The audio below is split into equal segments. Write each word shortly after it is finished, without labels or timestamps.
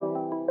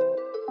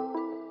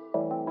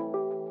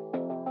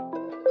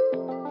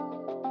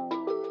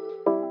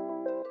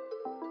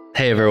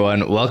Hey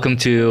everyone, welcome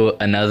to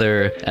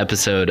another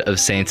episode of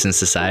Saints in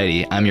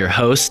Society. I'm your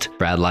host,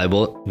 Brad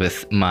Leibel,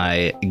 with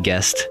my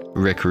guest,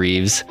 Rick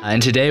Reeves.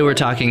 And today we're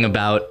talking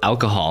about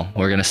alcohol.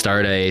 We're going to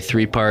start a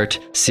 3-part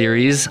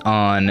series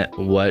on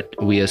what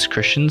we as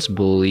Christians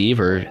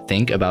believe or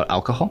think about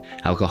alcohol.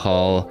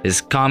 Alcohol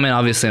is common,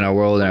 obviously, in our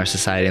world and our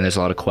society, and there's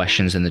a lot of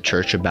questions in the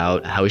church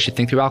about how we should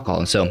think through alcohol.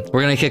 And so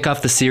we're going to kick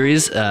off the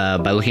series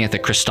by looking at the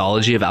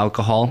Christology of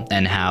alcohol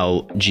and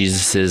how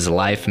Jesus's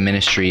life,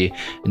 ministry,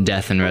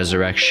 death, and resurrection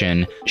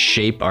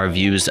shape our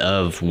views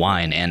of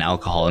wine and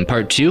alcohol. In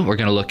part 2, we're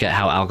going to look at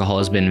how alcohol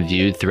has been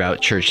viewed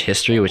throughout church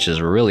history, which is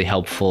a really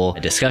helpful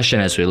discussion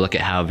as we look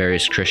at how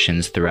various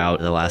Christians throughout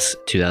the last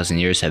 2,000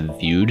 years have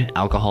viewed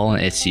alcohol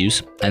and its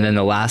use. And then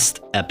the last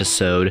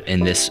episode in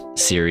this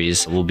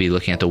series, we'll be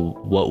looking at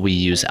what we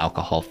use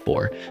alcohol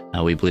for.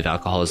 We believe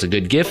alcohol is a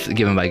good gift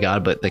given by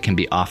God, but that can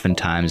be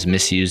oftentimes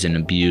misused and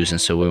abused. And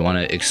so we want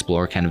to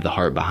explore kind of the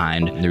heart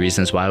behind the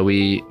reasons why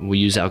we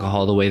use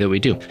alcohol the way that we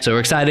do. So we're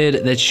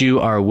excited that you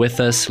are with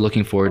us.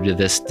 Looking forward to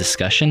this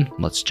discussion.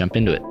 Let's jump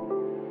into it.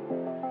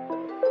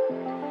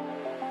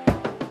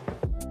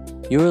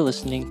 You are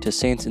listening to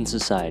Saints in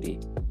Society,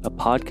 a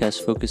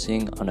podcast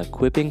focusing on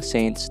equipping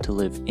saints to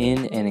live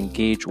in and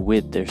engage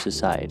with their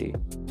society.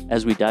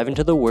 As we dive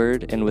into the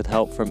Word and with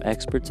help from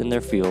experts in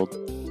their field,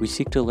 we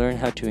seek to learn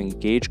how to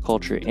engage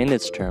culture in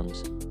its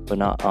terms, but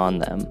not on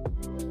them.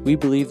 We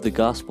believe the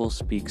gospel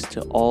speaks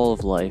to all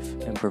of life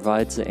and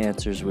provides the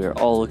answers we are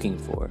all looking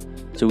for.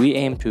 So we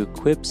aim to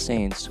equip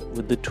saints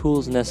with the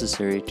tools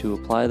necessary to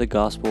apply the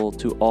gospel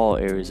to all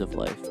areas of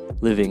life,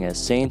 living as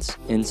saints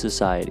in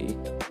society.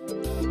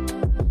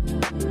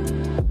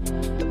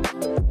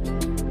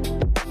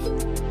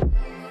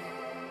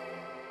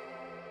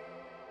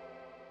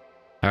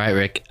 All right,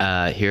 Rick,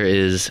 here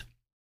is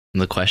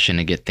the question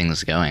to get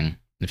things going.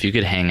 If you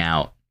could hang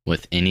out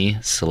with any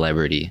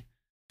celebrity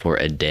for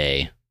a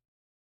day,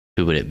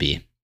 who would it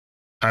be?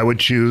 I would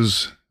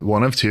choose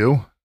one of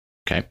two.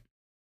 Okay.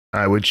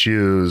 I would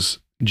choose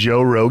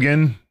Joe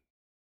Rogan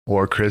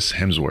or Chris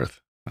Hemsworth.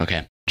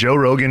 Okay. Joe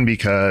Rogan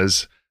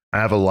because I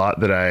have a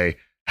lot that I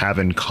have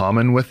in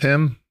common with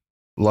him.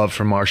 Love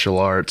for martial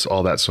arts,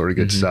 all that sort of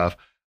good stuff.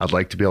 I'd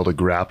like to be able to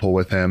grapple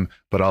with him,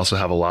 but also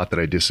have a lot that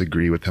I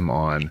disagree with him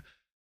on.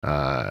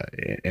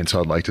 And so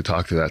I'd like to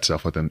talk through that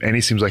stuff with him. And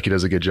he seems like he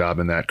does a good job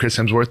in that. Chris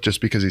Hemsworth, just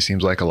because he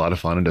seems like a lot of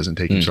fun and doesn't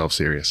take himself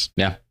serious.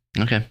 Yeah.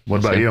 Okay.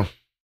 What about you?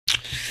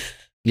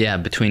 Yeah,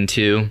 between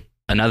two,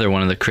 another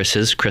one of the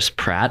Chris's, Chris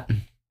Pratt.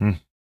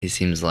 He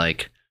seems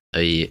like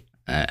I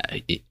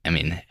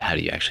mean, how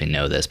do you actually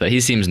know this? But he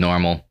seems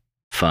normal,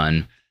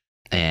 fun,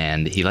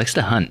 and he likes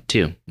to hunt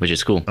too, which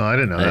is cool. Oh, I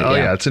didn't know that.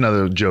 Yeah, it's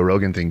another Joe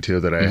Rogan thing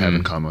too that I have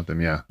in common with him.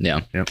 Yeah.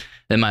 Yeah. Yep.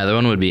 Then my other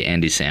one would be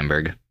Andy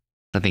Samberg.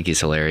 I think he's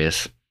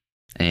hilarious.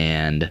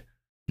 And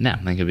yeah,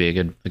 I think it'd be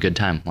a good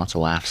time. Lots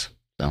of laughs.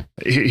 So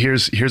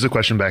here's a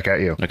question back at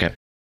you. Okay.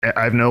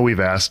 I know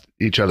we've asked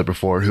each other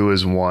before, who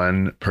is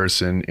one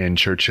person in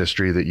church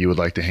history that you would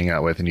like to hang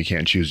out with, and you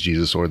can't choose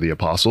Jesus or the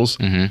apostles.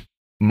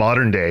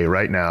 Modern day,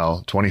 right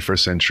now, 21st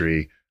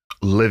century,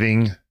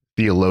 living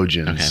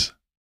theologians,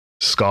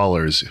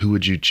 scholars, who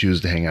would you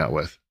choose to hang out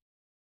with?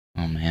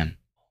 Oh man,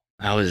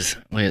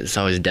 it's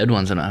always dead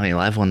ones and not any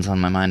live ones on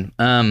my mind.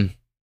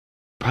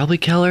 Probably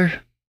Keller.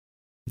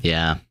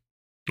 Yeah.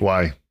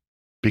 Why?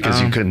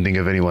 Because you couldn't think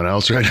of anyone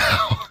else right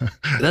now.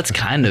 That's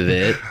kind of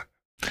it.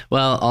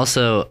 Well,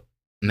 also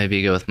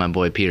maybe go with my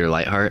boy Peter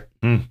Lightheart.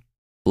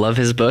 Love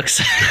his books.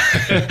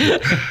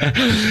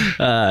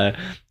 Yeah,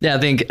 I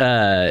think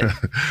I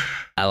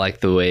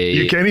like the way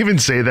you can't even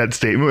say that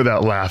statement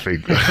without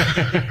laughing.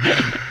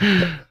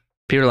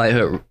 Peter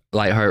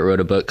Lightheart wrote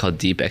a book called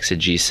Deep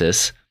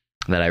Exegesis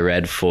that I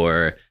read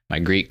for my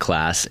Greek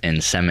class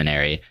in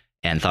seminary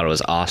and thought it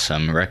was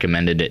awesome.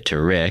 Recommended it to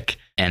Rick.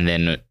 And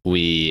then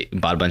we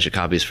bought a bunch of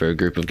copies for a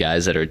group of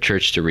guys at our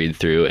church to read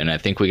through. And I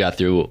think we got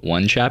through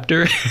one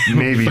chapter.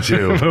 Maybe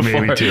two.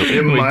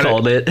 We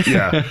called it.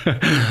 Yeah.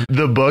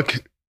 The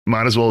book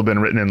might as well have been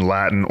written in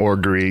Latin or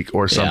Greek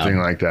or something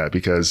like that,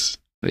 because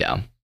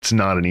it's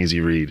not an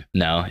easy read.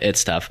 No,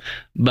 it's tough.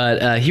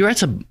 But he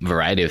writes a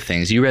variety of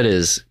things. You read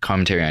his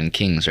commentary on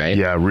Kings, right?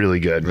 Yeah, really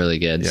good. Really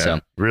good. Yeah, so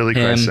really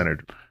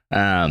Christ-centered.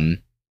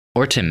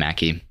 Or Tim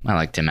Mackey. I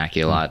like Tim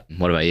Mackey a lot.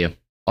 What about you?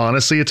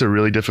 Honestly, it's a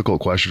really difficult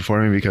question for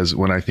me, because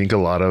when I think of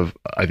a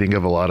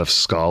lot of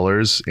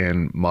scholars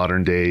and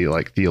modern day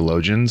like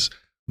theologians,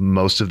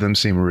 most of them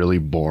seem really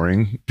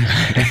boring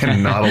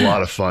and not a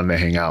lot of fun to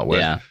hang out with.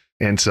 Yeah.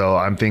 And so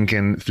I'm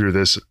thinking through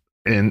this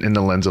in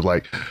the lens of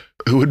like,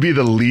 who would be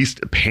the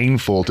least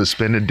painful to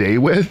spend a day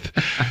with?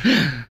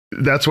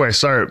 That's where I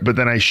start. But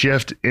then I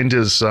shift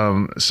into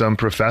some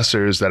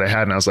professors that I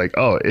had, and I was like,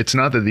 oh, it's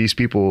not that these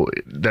people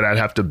that I'd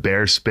have to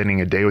bear spending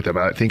a day with them.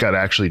 I think I'd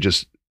actually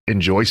just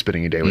enjoy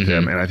spending a day with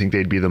them, and I think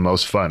they'd be the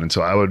most fun. And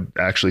so I would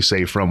actually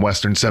say from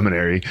Western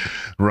Seminary,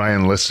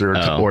 Ryan Lister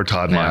or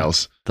Todd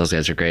Miles. Those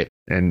guys are great.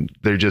 And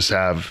they just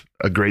have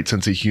a great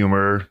sense of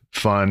humor,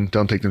 fun,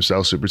 don't take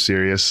themselves super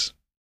serious.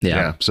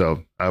 Yeah.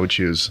 So I would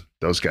choose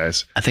those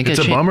guys. I think it's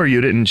a bummer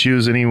you didn't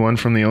choose anyone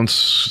from the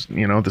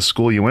the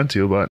school you went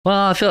to, but.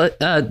 Well, I feel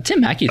like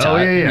Tim Mackey taught.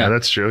 Oh, yeah,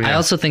 that's true. Yeah. I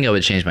also think I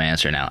would change my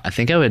answer now. I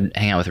think I would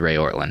hang out with Ray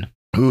Ortland.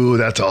 Ooh,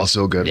 that's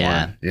also a good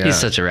one. Yeah. He's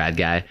such a rad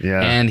guy.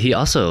 Yeah. And he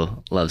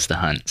also loves to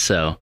hunt.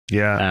 So,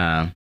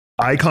 yeah.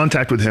 Eye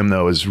contact with him,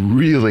 though, is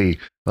really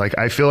like,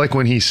 I feel like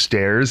when he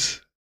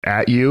stares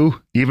at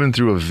you, even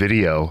through a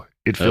video,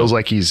 it feels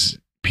like he's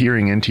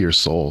peering into your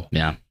soul.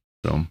 Yeah.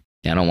 So,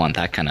 yeah, I don't want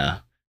that kind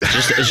of.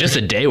 It's just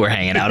a day we're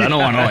hanging out. I don't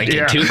want to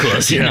get too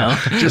close, you know.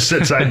 Just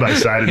sit side by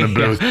side in the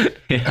booth.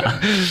 Yeah.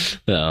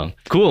 So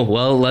cool.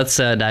 Well, let's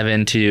dive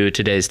into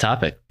today's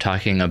topic,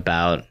 talking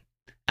about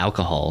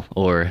alcohol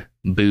or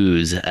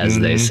booze, as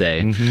they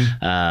say.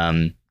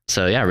 Mm-hmm.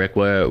 So yeah, Rick,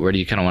 where do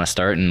you kind of want to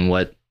start, and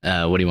what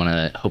do you want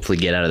to hopefully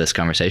get out of this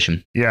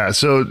conversation? Yeah,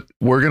 so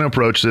we're going to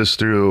approach this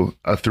through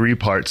a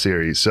 3-part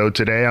series. So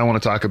today I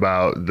want to talk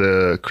about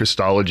the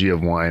Christology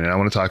of wine, and I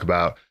want to talk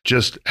about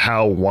just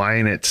how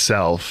wine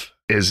itself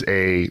is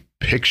a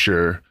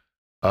picture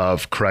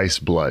of Christ's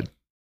blood.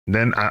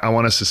 Then I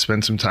want us to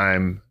spend some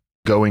time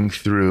going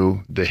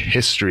through the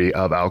history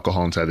of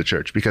alcohol inside the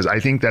church, because I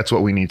think that's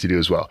what we need to do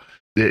as well.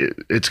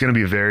 It's going to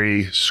be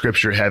very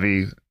scripture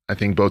heavy, I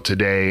think, both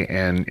today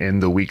and in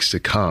the weeks to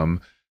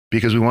come,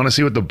 because we want to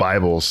see what the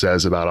Bible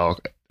says about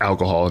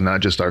alcohol and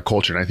not just our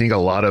culture. And I think a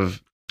lot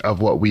of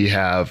what we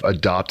have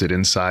adopted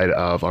inside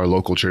of our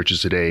local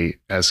churches today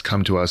has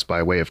come to us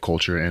by way of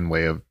culture and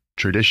way of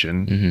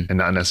tradition, and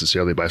not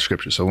necessarily by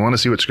scripture. So we want to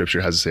see what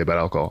scripture has to say about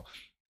alcohol.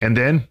 And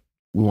then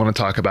we want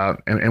to talk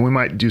about, and we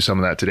might do some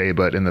of that today,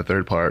 but in the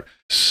third part,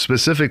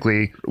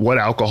 specifically what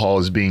alcohol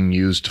is being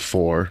used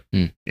for,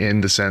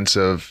 in the sense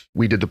of,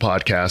 we did the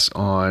podcast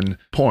on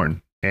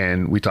porn,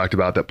 and we talked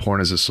about that porn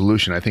is a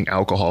solution. I think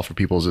alcohol for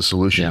people is a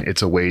solution. Yeah.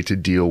 It's a way to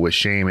deal with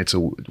shame. It's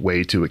a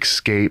way to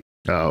escape.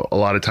 A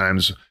lot of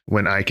times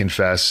when I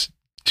confess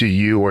to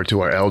you or to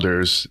our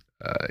elders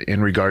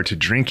in regard to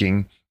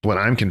drinking, what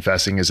I'm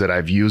confessing is that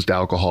I've used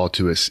alcohol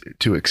to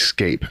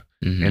escape.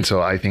 And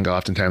so I think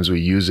oftentimes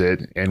we use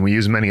it, and we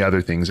use many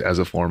other things as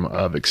a form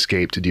of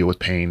escape to deal with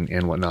pain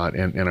and whatnot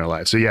in our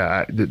lives. So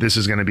yeah, this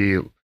is going to be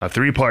a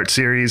 3-part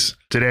series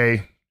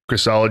today.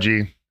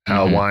 Christology,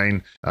 how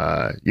wine,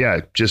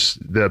 just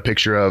the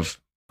picture of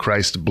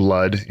Christ's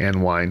blood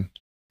and wine,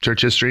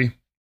 church history,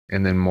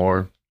 and then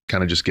more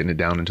kind of just getting it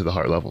down into the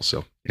heart level.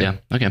 So yeah.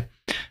 Okay.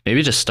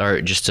 Maybe to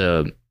start, just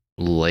to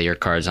lay your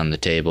cards on the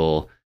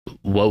table,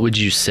 what would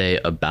you say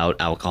about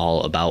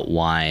alcohol, about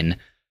wine?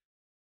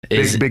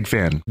 Big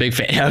fan. Big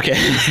fan.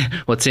 Okay.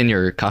 What's in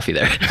your coffee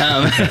there?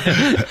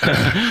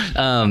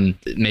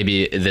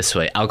 Maybe this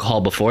way: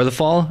 alcohol before the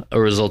fall, a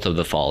result of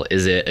the fall.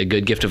 Is it a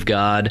good gift of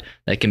God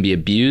that can be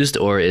abused,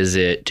 or is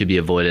it to be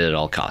avoided at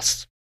all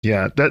costs?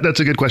 Yeah,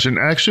 that's a good question.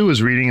 I actually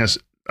was reading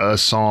a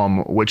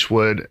psalm which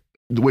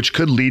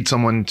could lead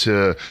someone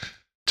to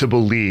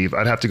believe.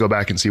 I'd have to go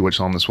back and see which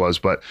psalm this was,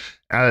 but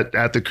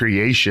at the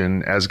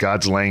creation, as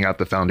God's laying out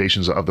the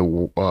foundations of the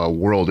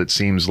world, it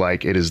seems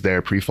like it is there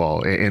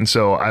pre-fall. And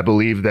so I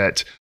believe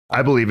it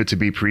to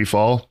be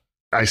pre-fall.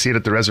 I see it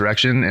at the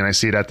resurrection, and I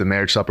see it at the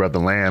marriage supper of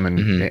the Lamb.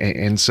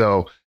 And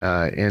so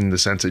in the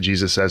sense that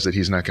Jesus says that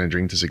he's not going to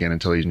drink this again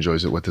until he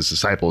enjoys it with his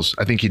disciples,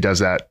 I think he does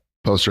that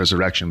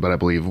post-resurrection, but I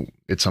believe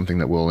it's something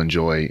that we'll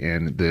enjoy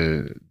in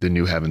the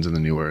new heavens and the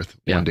new earth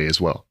one day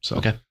as well. So,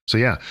 okay. So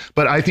yeah,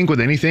 but I think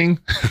with anything,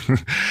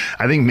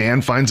 I think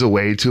man finds a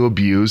way to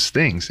abuse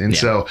things. And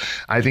so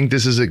I think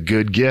this is a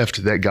good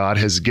gift that God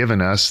has given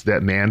us,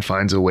 that man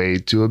finds a way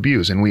to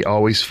abuse. And we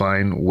always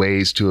find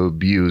ways to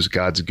abuse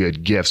God's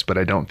good gifts, but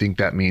I don't think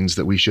that means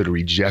that we should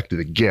reject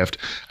the gift.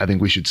 I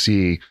think we should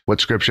see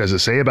what scripture has to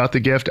say about the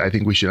gift. I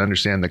think we should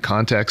understand the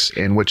context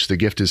in which the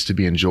gift is to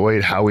be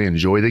enjoyed, how we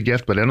enjoy the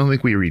gift, but I don't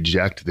think we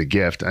reject the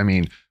gift. I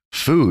mean,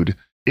 food.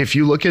 If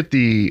you look at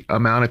the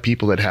amount of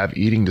people that have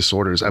eating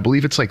disorders, I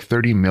believe it's like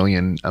 30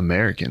 million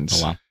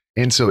Americans. Oh, wow.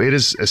 And so it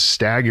is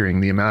staggering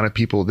the amount of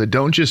people that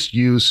don't just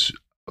use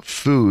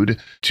food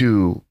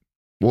to,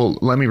 well,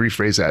 let me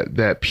rephrase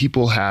that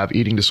people have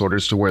eating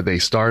disorders to where they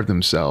starve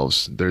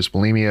themselves. There's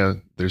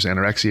bulimia, there's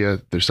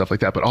anorexia, there's stuff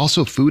like that. But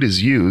also food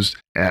is used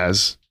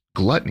as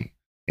gluttony.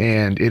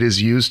 And it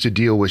is used to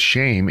deal with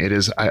shame. It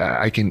is,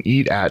 I can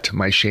eat at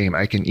my shame.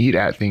 I can eat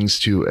at things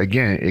to,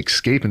 again,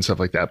 escape and stuff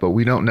like that. But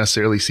we don't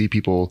necessarily see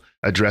people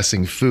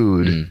addressing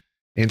food.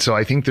 And so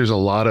I think there's a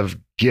lot of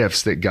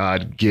gifts that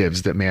God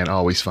gives that man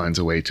always finds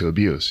a way to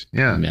abuse.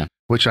 Yeah.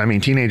 Which, I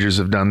mean, teenagers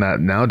have done that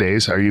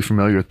nowadays. Are you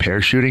familiar with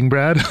parachuting,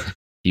 Brad?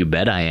 You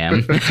bet I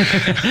am.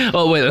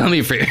 Oh, wait, let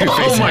me rephrase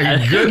Oh,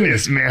 my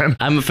goodness, man.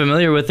 I'm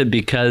familiar with it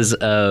because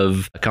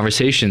of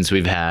conversations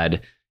we've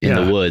had in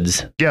the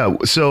woods. Yeah.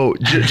 So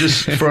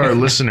just for our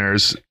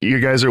listeners, you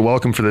guys are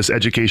welcome for this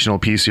educational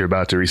piece you're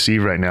about to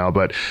receive right now.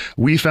 But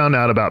we found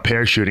out about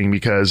parachuting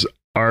because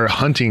our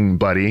hunting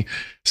buddy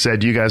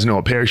said, you guys know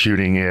what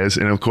parachuting is.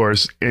 And of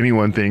course,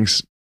 anyone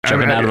thinks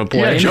Jumping out of a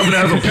plane. Yeah, jumping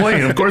out of a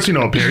plane. Of course, you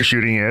know what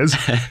parachuting is.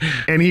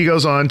 And he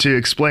goes on to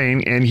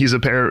explain, and he's a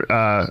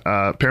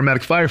paramedic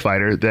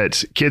firefighter,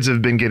 that kids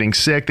have been getting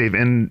sick. They've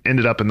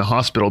ended up in the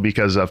hospital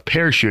because of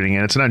parachuting,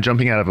 and it's not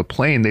jumping out of a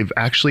plane. They've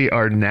actually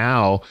are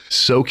now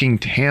soaking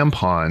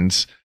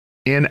tampons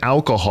in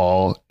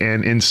alcohol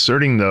and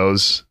inserting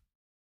those.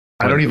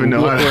 I don't even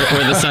know where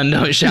the sun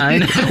don't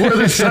shine. Where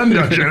the sun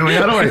don't shine. Like,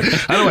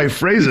 how do I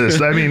phrase this?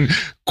 I mean,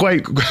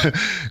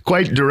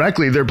 quite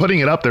directly, they're putting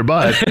it up their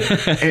butt,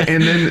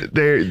 and then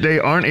they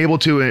aren't able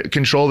to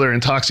control their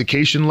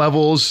intoxication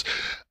levels.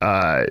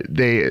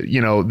 They're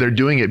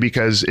doing it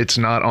because it's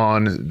not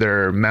on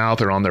their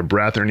mouth or on their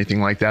breath or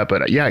anything like that.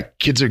 But yeah,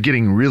 kids are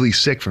getting really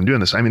sick from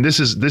doing this. I mean, this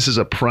is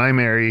a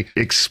primary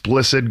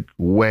explicit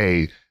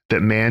way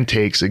that man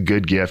takes a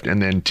good gift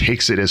and then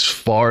takes it as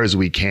far as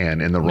we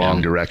can in the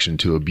wrong direction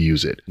to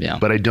abuse it. Yeah.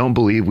 But I don't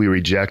believe we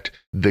reject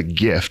the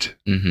gift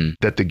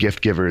that the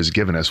gift giver has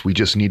given us. We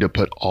just need to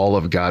put all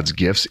of God's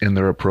gifts in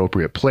their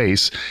appropriate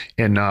place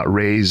and not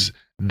raise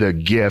the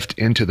gift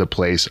into the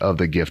place of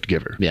the gift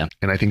giver. Yeah.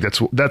 And I think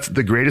that's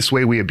the greatest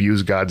way we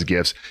abuse God's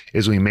gifts,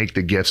 is we make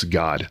the gifts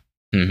God.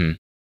 And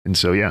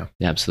so, yeah.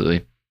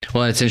 Absolutely.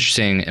 Well, it's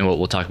interesting, and what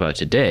we'll talk about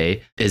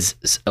today is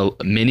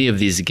many of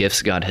these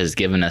gifts God has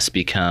given us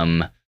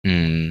become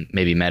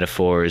maybe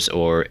metaphors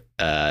or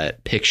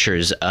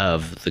pictures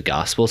of the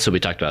gospel. So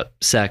we talked about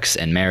sex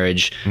and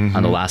marriage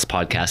on the last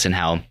podcast, and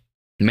how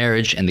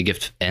marriage and the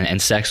gift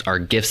and sex are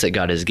gifts that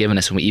God has given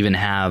us. And we even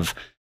have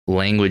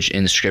language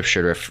in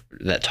Scripture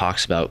that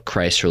talks about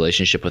Christ's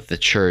relationship with the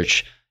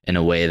church in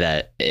a way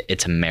that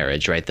it's a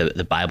marriage, right?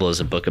 The Bible is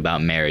a book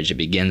about marriage. It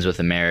begins with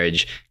a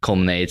marriage,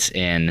 culminates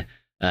in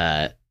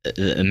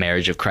the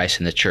marriage of Christ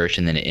and the church,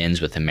 and then it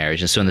ends with a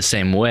marriage. And so in the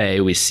same way,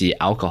 we see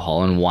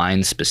alcohol and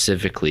wine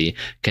specifically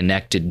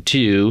connected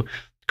to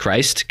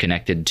Christ,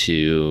 connected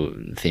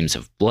to themes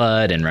of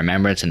blood and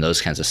remembrance and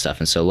those kinds of stuff.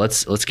 And so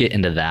let's get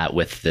into that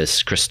with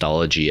this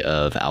Christology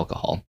of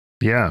alcohol.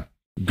 Yeah,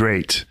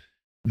 great.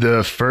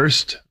 The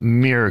first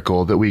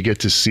miracle that we get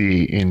to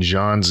see in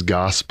John's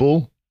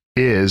gospel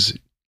is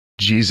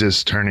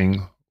Jesus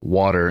turning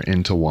water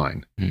into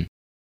wine.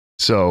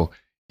 So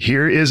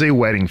here is a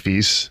wedding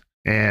feast,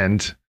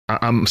 and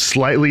I'm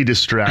slightly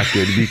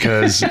distracted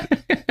because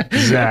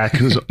Zach,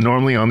 who's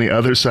normally on the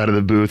other side of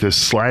the booth, is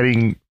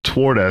sliding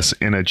toward us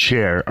in a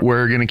chair.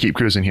 We're going to keep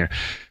cruising here.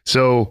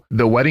 So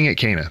the wedding at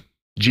Cana,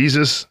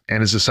 Jesus and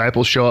his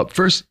disciples show up.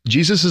 First,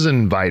 Jesus is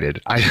invited.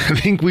 I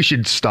think we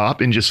should stop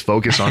and just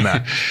focus on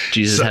that.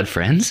 Jesus had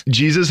friends?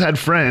 Jesus had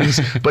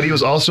friends, but he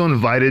was also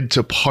invited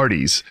to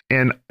parties.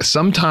 And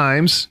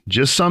sometimes,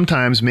 just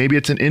sometimes, maybe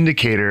it's an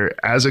indicator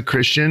as a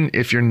Christian,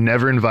 if you're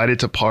never invited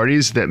to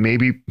parties, that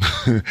maybe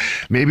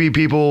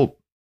people,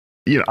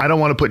 I don't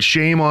want to put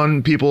shame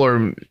on people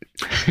or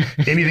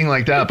anything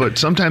like that, but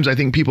sometimes I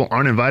think people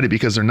aren't invited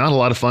because they're not a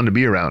lot of fun to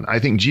be around. I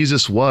think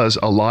Jesus was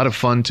a lot of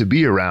fun to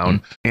be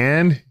around,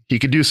 and he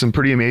could do some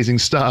pretty amazing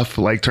stuff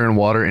like turn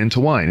water into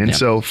wine. And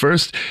so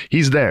first,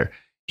 he's there.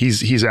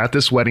 He's at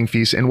this wedding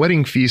feast, and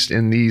wedding feast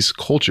in these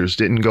cultures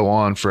didn't go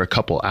on for a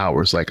couple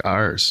hours like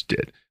ours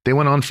did. They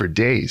went on for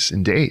days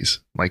and days,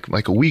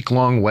 like a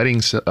week-long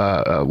wedding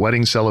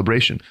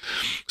celebration.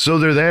 So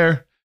they're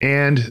there,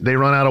 and they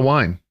run out of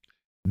wine.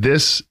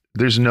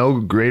 There's no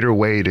greater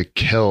way to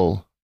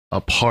kill a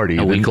party.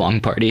 A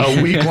week-long party.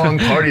 A week-long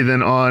party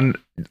than on,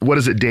 what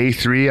is it, day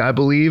 3, I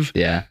believe?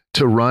 Yeah.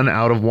 To run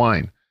out of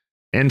wine.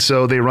 And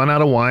so they run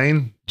out of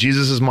wine.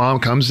 Jesus' mom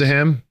comes to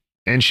him,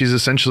 and she's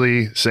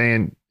essentially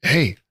saying,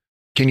 hey,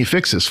 can you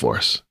fix this for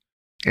us?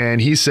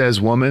 And he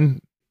says,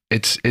 woman,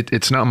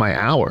 it's not my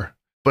hour.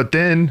 But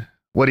then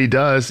what he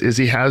does is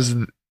he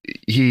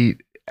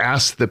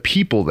asks the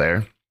people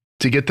there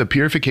to get the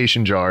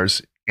purification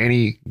jars, and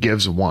he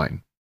gives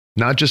wine.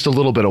 Not just a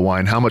little bit of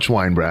wine. How much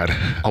wine, Brad?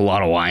 A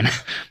lot of wine.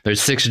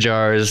 There's 6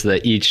 jars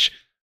that each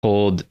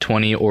hold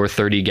 20 or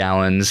 30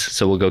 gallons.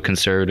 So we'll go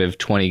conservative,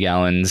 20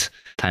 gallons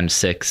times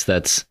 6.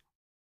 That's,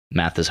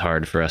 math is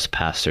hard for us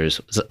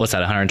pastors. What's that,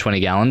 120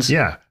 gallons?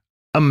 Yeah.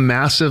 A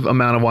massive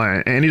amount of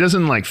wine. And he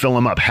doesn't fill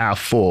them up half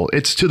full.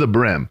 It's to the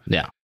brim.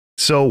 Yeah.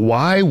 So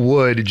why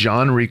would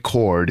John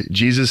record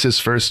Jesus'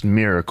 first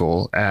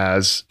miracle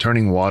as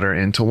turning water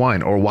into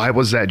wine? Or why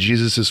was that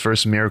Jesus'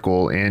 first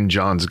miracle in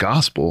John's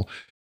gospel?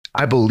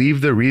 I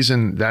believe the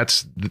reason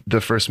that's the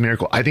first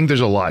miracle, I think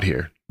there's a lot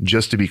here,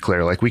 just to be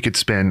clear. We could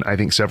spend, I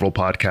think, several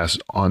podcasts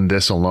on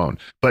this alone.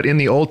 But in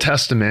the Old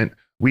Testament,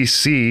 we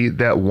see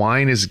that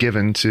wine is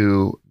given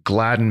to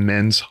gladden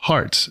men's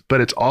hearts,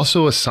 but it's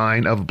also a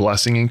sign of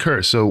blessing and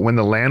curse. So when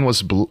the land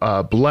was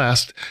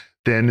blessed,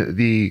 then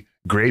the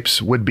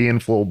grapes would be in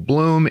full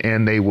bloom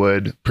and they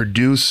would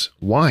produce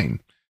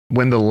wine.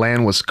 When the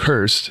land was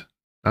cursed,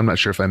 I'm not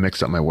sure if I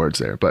mixed up my words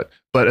there, but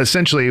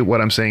essentially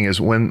what I'm saying is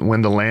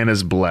when the land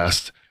is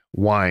blessed,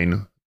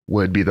 wine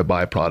would be the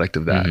byproduct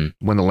of that.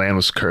 When the land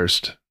was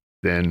cursed,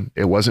 then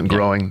it wasn't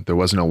growing. There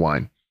was no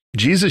wine.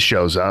 Jesus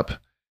shows up,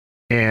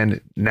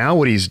 and now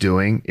what he's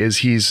doing is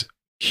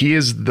he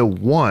is the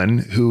one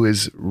who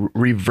is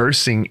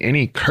reversing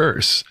any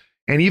curse.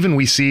 And even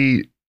we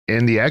see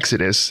in the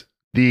Exodus,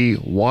 the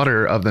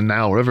water of the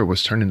Nile River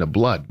was turned into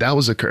blood. That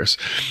was a curse.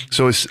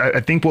 So I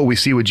think what we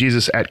see with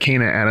Jesus at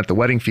Cana and at the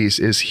wedding feast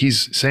is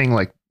he's saying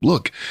like,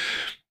 look,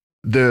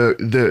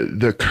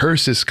 the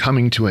curse is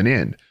coming to an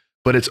end,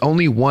 but it's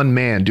only one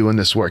man doing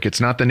this work.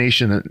 It's not the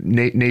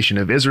nation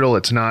of Israel.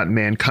 It's not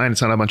mankind.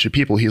 It's not a bunch of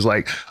people. He's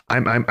like,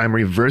 I'm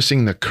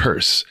reversing the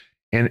curse.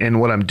 And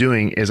what I'm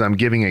doing is I'm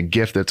giving a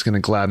gift that's going to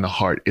gladden the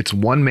heart. It's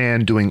one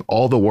man doing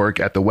all the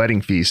work at the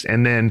wedding feast.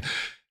 And then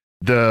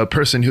the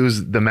person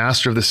who's the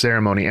master of the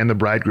ceremony and the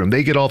bridegroom,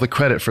 they get all the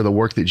credit for the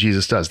work that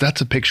Jesus does. That's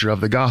a picture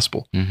of the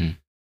gospel. Mm-hmm.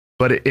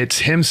 But it's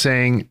him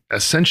saying,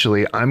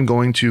 essentially, I'm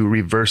going to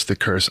reverse the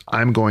curse.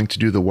 I'm going to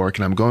do the work,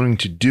 and I'm going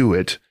to do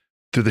it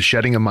through the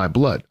shedding of my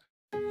blood.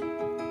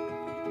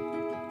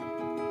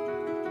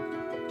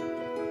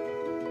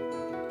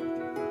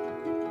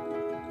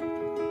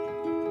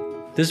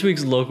 This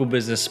week's local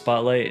business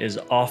spotlight is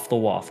Off the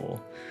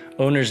Waffle.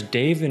 Owners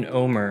Dave and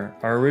Omer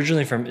are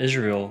originally from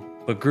Israel,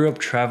 but grew up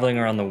traveling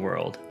around the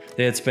world.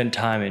 They had spent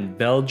time in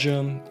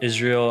Belgium,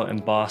 Israel,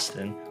 and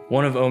Boston.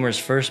 One of Omer's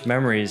first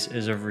memories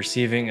is of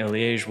receiving a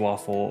Liège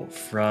waffle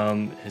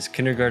from his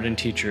kindergarten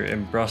teacher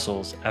in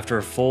Brussels after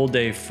a full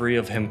day free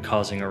of him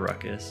causing a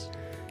ruckus.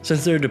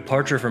 Since their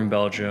departure from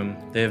Belgium,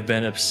 they have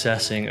been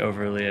obsessing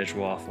over Liège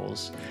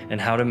waffles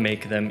and how to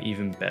make them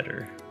even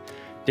better.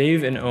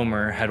 Dave and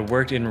Omer had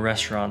worked in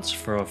restaurants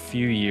for a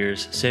few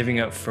years, saving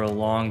up for a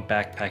long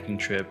backpacking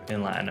trip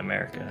in Latin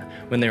America.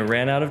 When they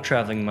ran out of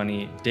traveling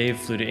money, Dave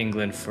flew to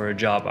England for a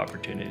job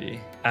opportunity.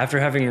 After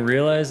having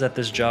realized that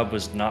this job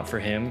was not for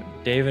him,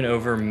 Dave and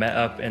Omer met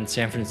up in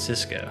San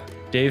Francisco.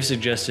 Dave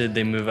suggested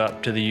they move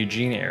up to the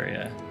Eugene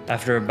area.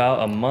 After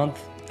about a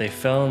month, they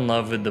fell in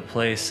love with the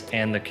place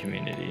and the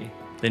community.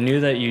 They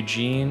knew that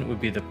Eugene would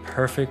be the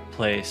perfect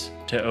place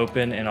to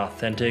open an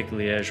authentic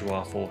Liège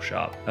waffle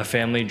shop, a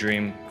family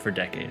dream for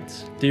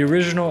decades. The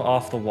original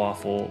Off the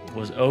Waffle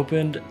was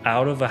opened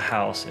out of a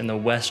house in the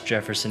West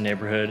Jefferson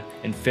neighborhood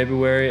in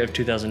February of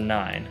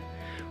 2009.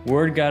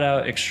 Word got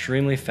out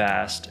extremely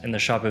fast, and the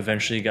shop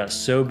eventually got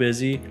so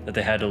busy that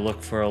they had to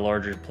look for a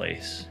larger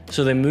place.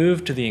 So they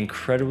moved to the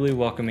incredibly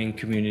welcoming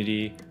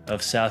community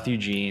of South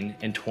Eugene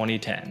in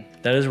 2010.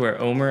 That is where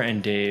Omer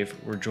and Dave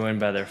were joined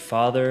by their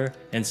father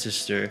and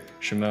sister,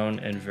 Shimon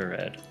and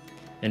Vered.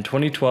 In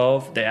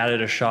 2012, they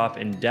added a shop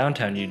in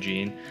downtown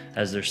Eugene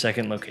as their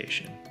second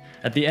location.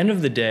 At the end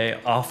of the day,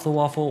 Off the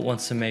Waffle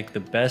wants to make the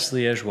best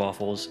Liège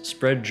waffles,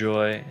 spread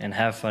joy, and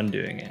have fun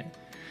doing it.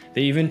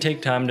 They even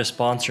take time to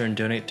sponsor and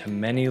donate to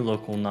many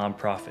local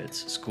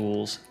nonprofits,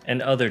 schools, and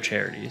other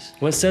charities.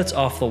 What sets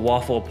Off the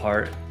Waffle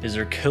apart is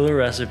their killer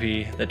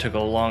recipe that took a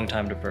long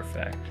time to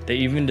perfect. They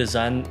even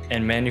design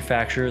and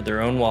manufacture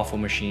their own waffle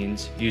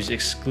machines, use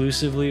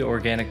exclusively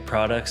organic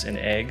products and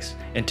eggs,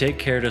 and take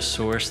care to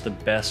source the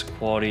best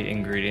quality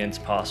ingredients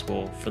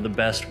possible for the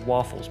best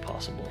waffles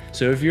possible.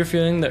 So if you're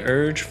feeling the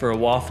urge for a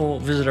waffle,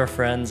 visit our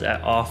friends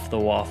at Off the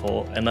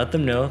Waffle and let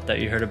them know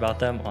that you heard about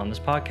them on this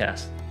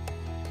podcast.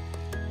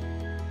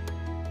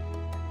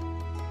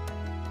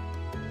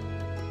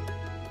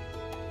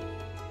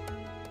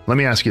 Let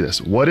me ask you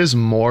this. What is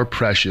more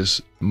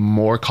precious,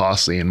 more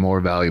costly, and more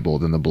valuable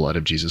than the blood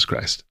of Jesus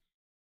Christ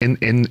in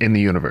the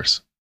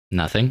universe?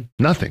 Nothing.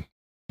 Nothing.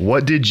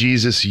 What did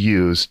Jesus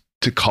use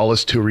to call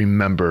us to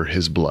remember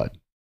his blood?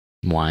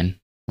 Wine.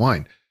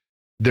 Wine.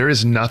 There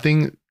is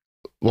nothing.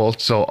 Well,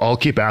 so I'll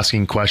keep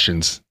asking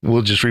questions.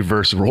 We'll just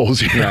reverse roles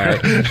here.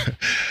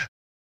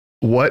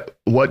 Right.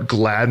 What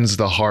gladdens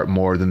the heart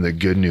more than the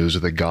good news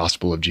of the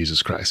gospel of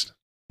Jesus Christ?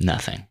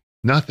 Nothing.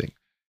 Nothing.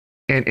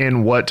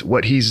 And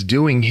what he's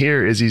doing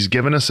here is he's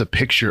given us a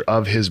picture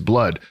of his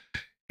blood,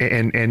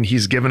 and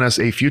he's given us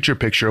a future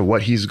picture of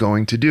what he's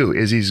going to do.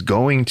 Is he's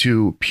going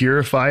to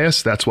purify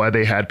us. That's why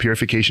they had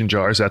purification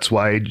jars. That's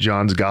why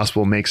John's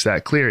gospel makes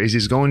that clear. Is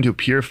he's going to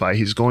purify.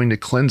 He's going to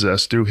cleanse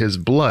us through his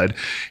blood.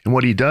 And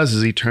what he does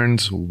is he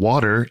turns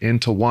water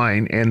into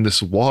wine, and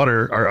this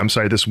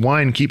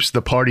wine keeps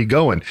the party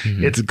going.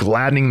 Mm-hmm. It's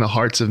gladdening the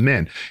hearts of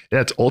men.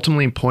 That's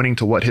ultimately pointing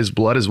to what his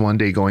blood is one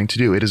day going to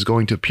do. It is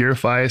going to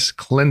purify us,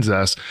 cleanse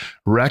us,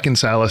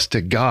 reconcile us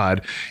to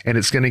God, and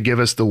it's going to give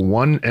us the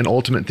one and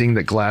ultimate thing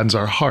that gladdens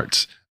our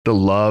hearts, the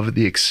love,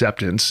 the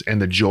acceptance,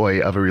 and the joy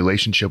of a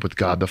relationship with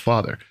God the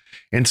Father.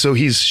 And so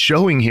he's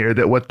showing here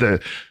that what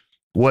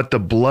the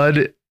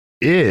blood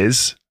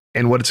is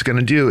and what it's going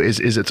to do is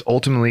it's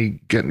ultimately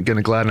going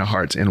to gladden our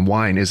hearts. And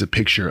wine is a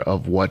picture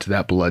of what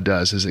that blood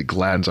does, is it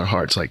gladdens our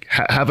hearts. Like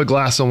have a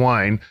glass of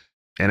wine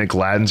and it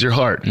gladdens your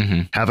heart.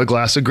 Mm-hmm. Have a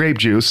glass of grape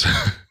juice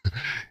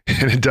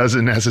and it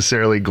doesn't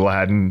necessarily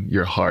gladden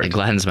your heart. It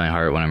gladdens my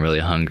heart when I'm really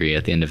hungry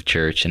at the end of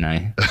church and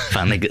I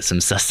finally get some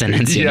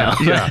sustenance, you know?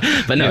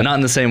 Yeah. But no, not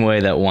in the same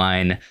way that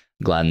wine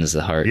gladdens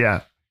the heart.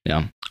 Yeah.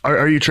 Yeah.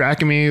 Are you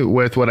tracking me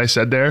with what I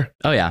said there?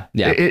 Oh, yeah.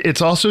 Yeah.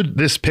 It's also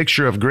this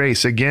picture of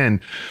grace.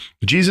 Again,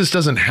 Jesus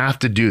doesn't have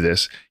to do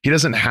this. He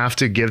doesn't have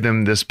to give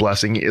them this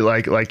blessing.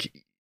 Like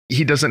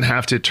he doesn't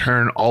have to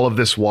turn all of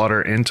this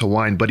water into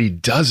wine, but he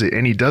does it,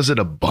 and he does it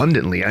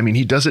abundantly. I mean,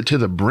 he does it to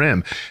the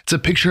brim. It's a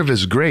picture of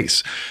his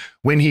grace.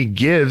 When he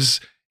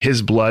gives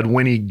his blood,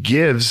 when he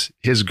gives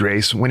his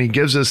grace, when he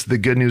gives us the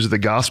good news of the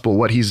gospel,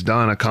 what he's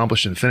done,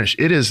 accomplished, and finished,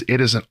 it is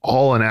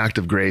an act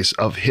of grace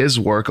of his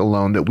work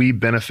alone that we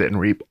benefit and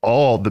reap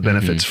all the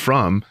benefits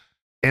from.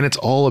 And it's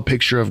all a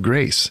picture of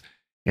grace.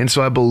 And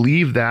so I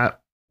believe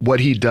that what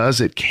he does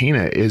at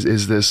Cana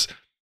is this,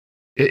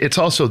 it's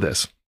also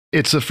this,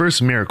 it's the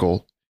first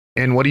miracle.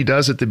 And what he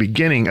does at the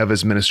beginning of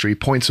his ministry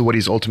points to what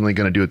he's ultimately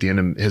going to do at the end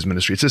of his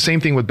ministry. It's the same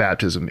thing with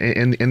baptism.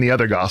 In the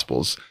other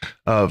gospels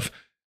of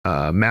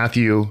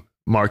Matthew,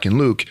 Mark, and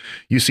Luke,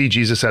 you see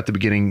Jesus at the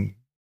beginning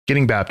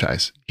getting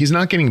baptized. He's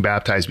not getting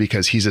baptized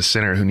because he's a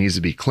sinner who needs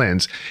to be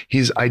cleansed.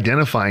 He's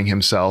identifying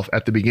himself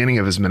at the beginning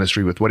of his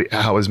ministry with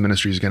how his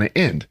ministry is going to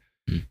end.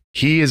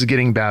 He is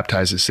getting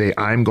baptized to say,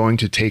 I'm going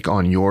to take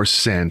on your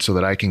sin so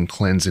that I can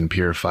cleanse and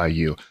purify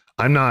you.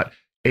 I'm not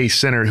a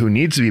sinner who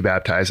needs to be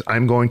baptized.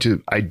 I'm going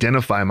to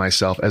identify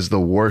myself as the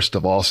worst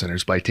of all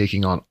sinners by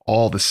taking on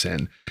all the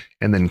sin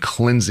and then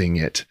cleansing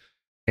it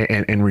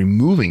and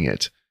removing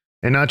it.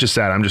 And not just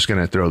that, I'm just going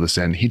to throw this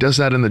in. He does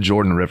that in the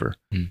Jordan River.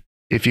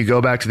 If you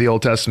go back to the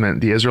Old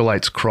Testament, the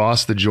Israelites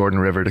crossed the Jordan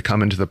River to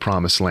come into the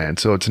promised land.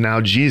 So it's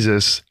now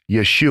Jesus,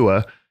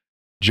 Yeshua,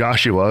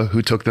 Joshua,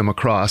 who took them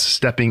across,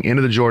 stepping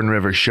into the Jordan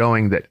River,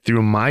 showing that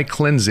through my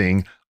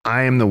cleansing,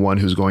 I am the one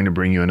who's going to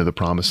bring you into the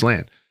promised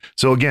land.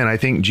 So again, I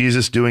think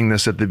Jesus doing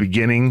this at the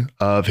beginning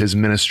of his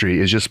ministry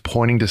is just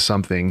pointing to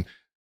something,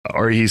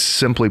 or he's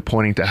simply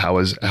pointing to how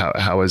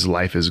his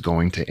life is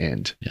going to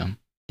end. Yeah.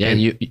 And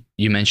you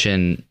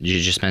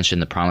just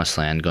mentioned the promised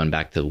land, going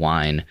back to the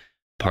wine.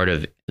 Part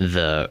of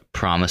the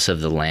promise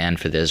of the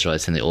land for the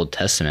Israelites in the Old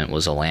Testament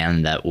was a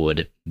land that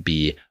would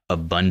be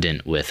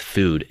abundant with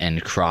food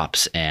and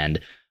crops,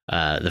 and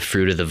the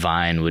fruit of the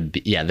vine would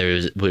be,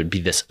 there would be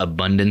this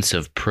abundance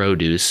of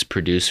produce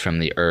produced from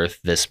the earth,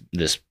 this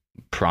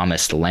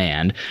promised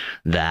land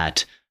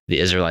that the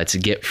Israelites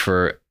get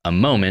for a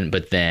moment,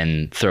 but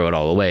then throw it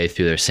all away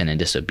through their sin and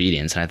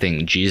disobedience. And I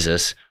think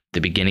Jesus,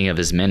 the beginning of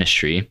his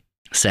ministry,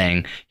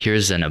 saying,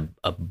 here's an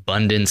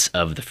abundance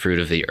of the fruit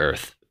of the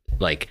earth.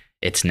 Like,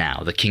 it's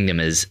now. The kingdom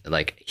is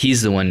like,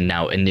 he's the one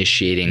now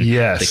initiating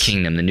the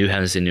kingdom, the new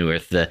heavens and new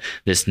earth,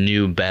 this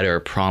new, better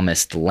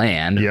promised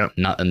land,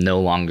 no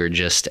longer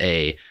just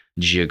a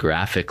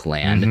geographic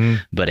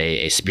land, but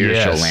a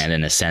spiritual land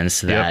in a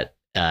sense that,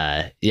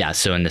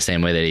 so in the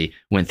same way that he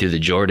went through the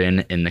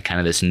Jordan in the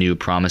kind of this new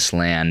promised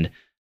land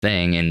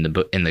thing in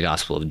the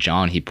Gospel of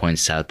John, he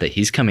points out that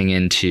he's coming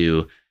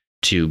into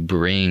to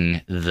bring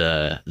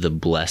the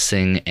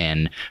blessing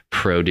and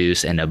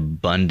produce and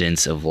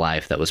abundance of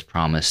life that was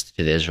promised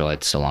to the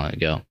Israelites so long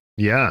ago.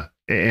 Yeah.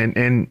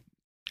 And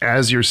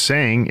as you're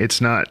saying,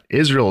 it's not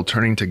Israel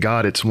turning to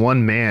God. It's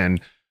one man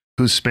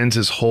who spends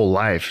his whole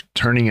life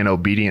turning in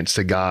obedience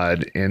to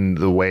God in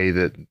the way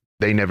that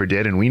they never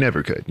did and we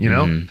never could, you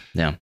know?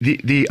 Yeah.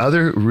 The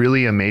other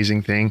really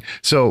amazing thing,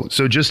 so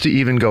just to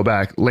even go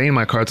back, laying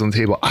my cards on the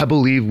table, I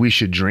believe we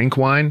should drink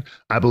wine.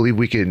 I believe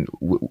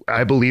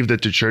that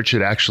the church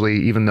should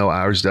actually, even though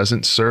ours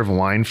doesn't, serve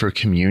wine for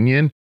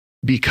communion,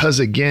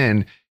 because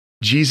again,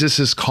 Jesus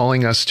is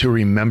calling us to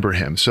remember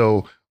him.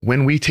 So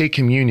when we take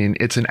communion,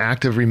 it's an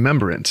act of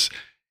remembrance.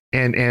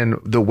 And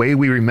the way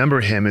we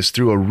remember him is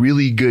through a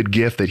really good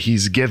gift that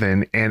he's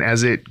given. And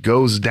as it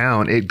goes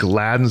down, it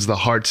gladdens the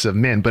hearts of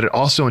men. But it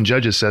also in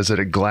Judges says that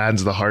it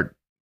gladdens the heart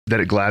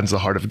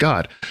of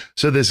God.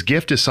 So this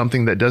gift is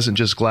something that doesn't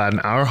just gladden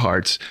our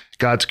hearts.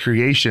 God's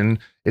creation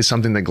is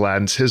something that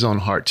gladdens his own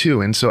heart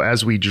too. And so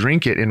as we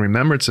drink it in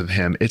remembrance of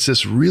him, it's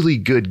this really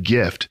good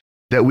gift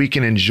that we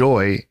can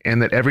enjoy,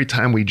 and that every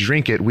time we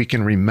drink it, we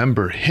can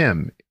remember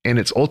him. And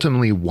it's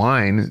ultimately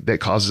wine that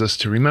causes us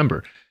to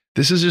remember.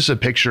 This is just a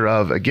picture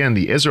of, again,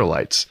 the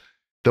Israelites.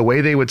 The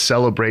way they would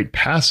celebrate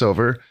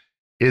Passover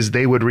is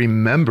they would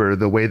remember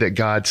the way that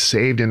God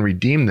saved and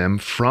redeemed them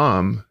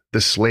from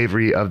the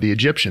slavery of the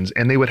Egyptians.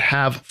 And they would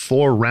have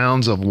 4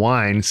 rounds of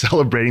wine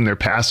celebrating their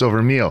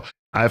Passover meal.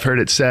 I've heard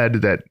it said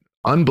that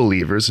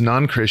unbelievers,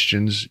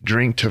 non-Christians,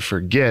 drink to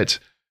forget.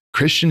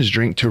 Christians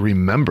drink to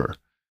remember.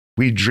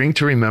 We drink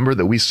to remember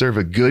that we serve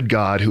a good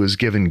God who has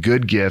given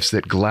good gifts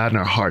that gladden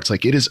our hearts.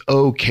 Like, it is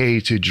okay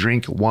to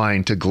drink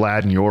wine to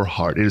gladden your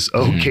heart. It is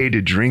okay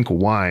to drink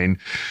wine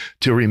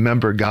to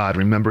remember God,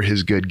 remember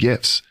his good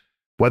gifts.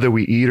 Whether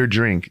we eat or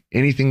drink,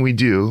 anything we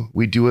do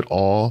it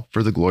all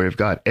for the glory of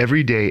God.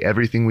 Every day,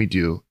 everything we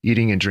do,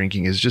 eating and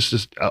drinking, is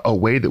just a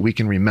way that we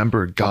can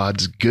remember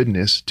God's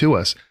goodness to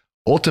us.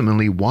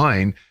 Ultimately,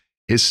 wine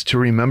is to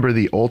remember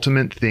the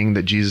ultimate thing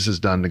that Jesus has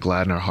done to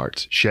gladden our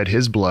hearts, shed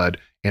his blood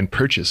and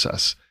purchase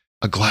us.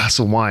 A glass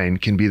of wine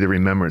can be the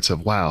remembrance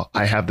of, wow,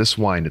 I have this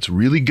wine. It's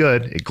really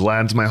good. It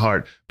gladdens my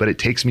heart, but it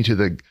takes me to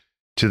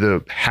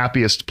the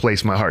happiest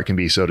place my heart can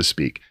be, so to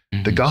speak.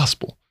 The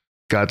gospel,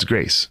 God's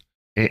grace.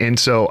 And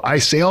so I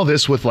say all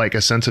this with like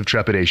a sense of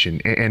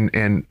trepidation.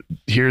 And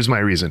here's my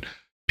reason.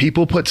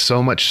 People put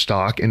so much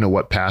stock into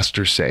what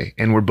pastors say,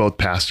 and we're both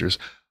pastors.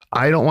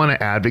 I don't want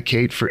to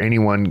advocate for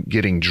anyone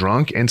getting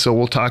drunk. And so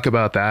we'll talk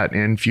about that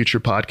in future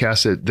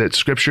podcasts, that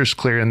scripture's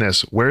clear in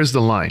this. Where's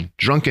the line?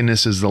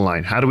 Drunkenness is the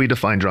line. How do we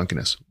define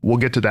drunkenness? We'll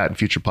get to that in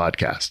future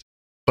podcasts.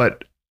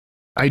 But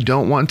I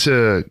don't want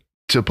to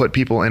put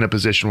people in a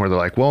position where they're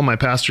like, well, my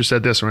pastor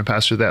said this or my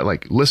pastor that.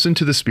 Like, listen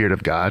to the Spirit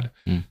of God.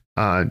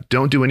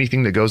 Don't do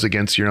anything that goes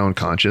against your own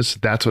conscience.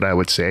 That's what I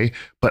would say.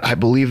 But I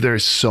believe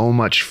there's so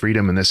much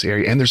freedom in this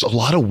area, and there's a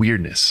lot of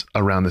weirdness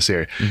around this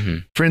area.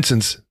 For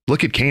instance,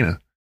 look at Cana.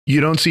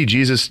 You don't see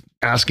Jesus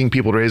asking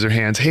people to raise their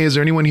hands. Hey, is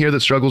there anyone here that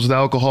struggles with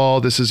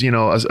alcohol? This is,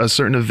 a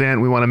certain event.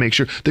 We want to make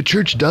sure. The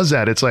church does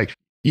that. It's like,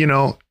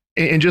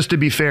 and just to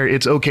be fair,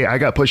 it's okay. I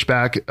got pushed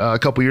back a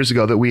couple years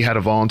ago that we had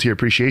a volunteer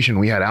appreciation.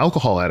 We had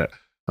alcohol at it.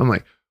 I'm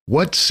like,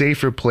 what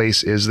safer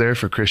place is there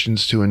for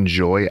Christians to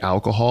enjoy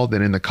alcohol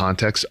than in the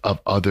context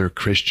of other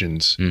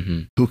Christians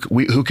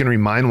who can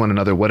remind one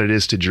another what it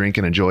is to drink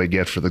and enjoy a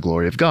gift for the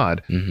glory of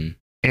God?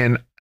 And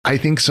I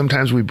think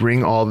sometimes we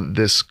bring all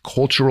this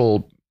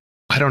cultural,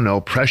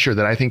 pressure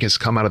that I think has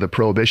come out of the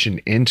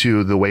prohibition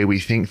into the way we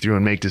think through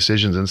and make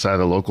decisions inside of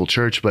the local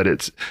church.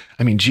 But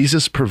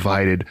Jesus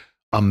provided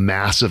a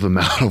massive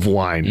amount of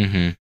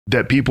wine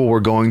that people were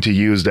going to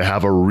use to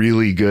have a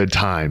really good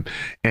time.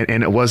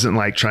 And it wasn't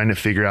like trying to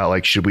figure out,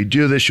 like, should we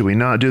do this? Should we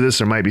not do this?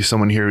 There might be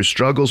someone here who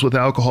struggles with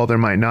alcohol. There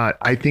might not.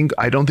 I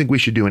don't think we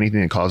should do anything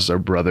that causes our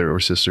brother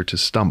or sister to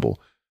stumble.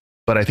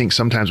 But I think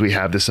sometimes we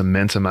have this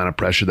immense amount of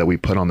pressure that we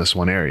put on this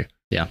one area.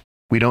 Yeah.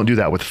 We don't do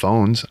that with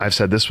phones. I've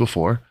said this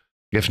before.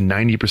 If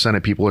 90%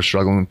 of people are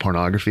struggling with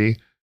pornography,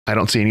 I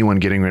don't see anyone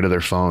getting rid of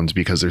their phones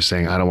because they're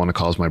saying, I don't want to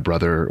cause my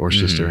brother or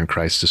sister in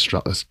Christ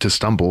to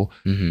stumble.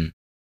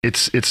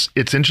 It's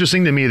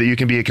interesting to me that you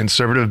can be a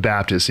conservative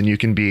Baptist and you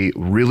can be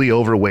really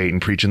overweight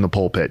and preach in the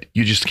pulpit.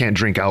 You just can't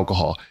drink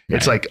alcohol. Right.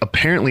 It's like,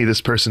 apparently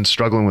this person's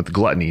struggling with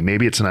gluttony.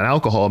 Maybe it's not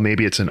alcohol.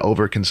 Maybe it's an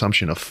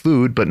overconsumption of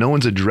food, but no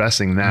one's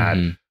addressing that.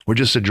 We're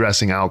just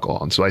addressing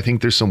alcohol. And so I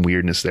think there's some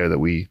weirdness there that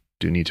we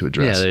do need to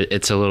address. Yeah,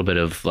 it's a little bit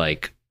of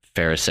like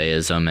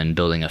Pharisaism and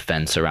building a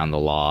fence around the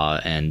law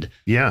and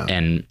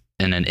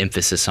an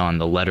emphasis on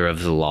the letter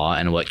of the law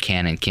and what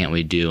can and can't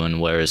we do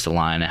and where is the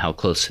line and how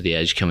close to the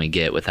edge can we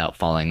get without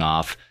falling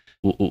off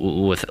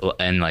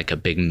and like a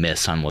big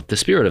miss on what the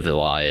spirit of the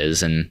law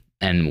is and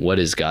what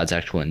is God's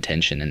actual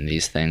intention in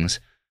these things.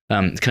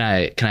 Can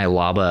I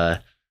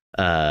lob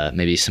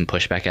maybe some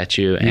pushback at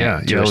you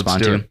to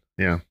respond to?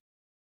 Yeah.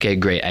 Okay,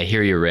 great. I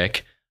hear you,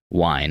 Rick.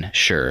 Wine,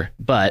 sure.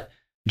 But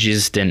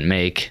Jesus didn't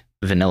make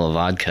vanilla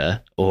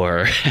vodka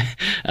or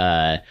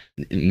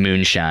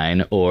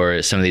moonshine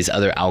or some of these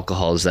other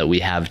alcohols that we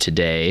have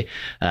today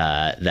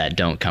that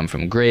don't come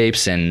from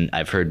grapes. And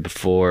I've heard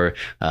before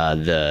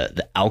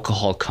the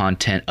alcohol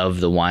content of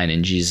the wine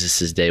in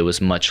Jesus's day was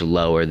much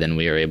lower than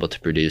we are able to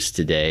produce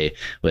today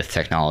with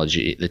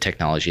the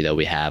technology that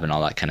we have and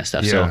all that kind of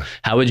stuff. Yeah. So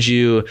how would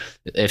you,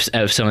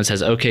 if someone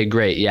says, okay,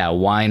 great, yeah,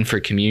 wine for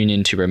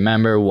communion to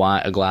remember,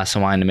 a glass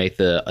of wine to make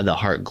the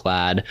heart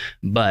glad,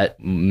 but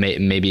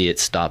maybe it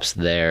stops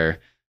there.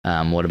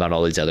 What about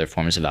all these other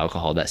forms of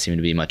alcohol that seem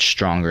to be much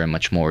stronger and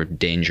much more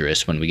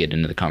dangerous when we get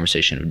into the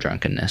conversation of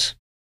drunkenness?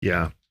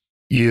 Yeah.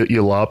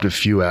 You lobbed a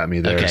few at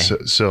me there. Okay.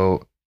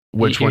 So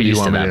which one do you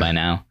want me to by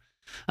now?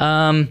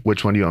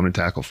 Which one do you want me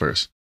to tackle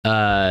first?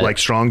 Like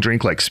strong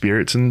drink, like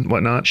spirits and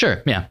whatnot?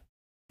 Sure. Yeah.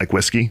 Like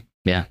whiskey?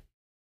 Yeah.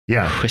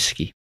 Yeah.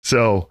 Whiskey.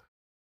 So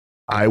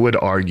I would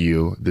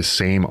argue the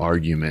same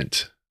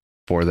argument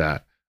for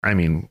that. I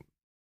mean,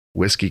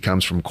 whiskey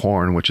comes from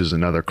corn, which is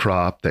another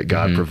crop that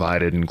God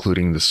provided,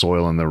 including the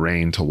soil and the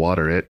rain to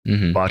water it.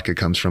 Vodka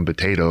comes from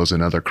potatoes,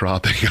 another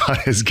crop that God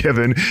has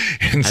given.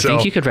 And I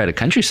think you could write a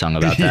country song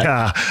about that.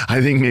 Yeah,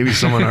 I think maybe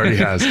someone already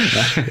has.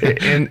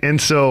 and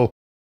so,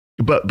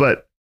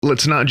 but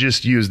let's not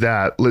just use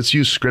that. Let's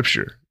use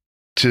scripture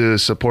to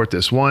support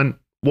this. One,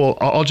 well,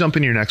 I'll jump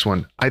into your next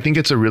one. I think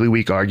it's a really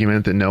weak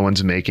argument that no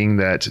one's making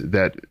that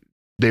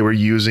they were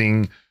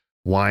using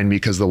wine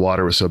because the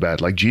water was so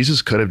bad. Like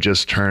Jesus could have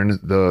just turned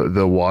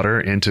the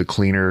water into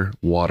cleaner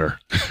water.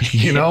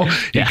 He could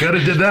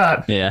have did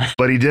that,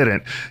 but he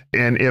didn't.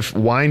 And if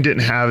wine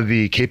didn't have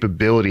the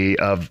capability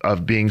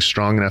of being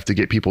strong enough to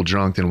get people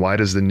drunk, then why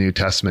does the New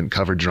Testament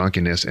cover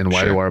drunkenness? And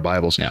why do our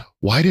Bibles? Yeah.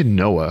 Why did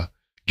Noah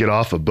get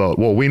off a boat?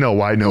 Well, we know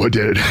why Noah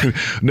did it.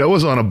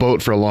 Noah's on a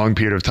boat for a long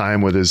period of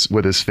time with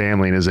his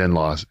family and his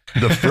in-laws.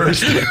 The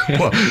first,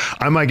 well,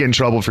 I might get in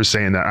trouble for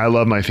saying that. I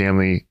love my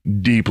family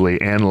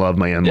deeply and love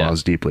my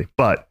in-laws deeply,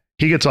 but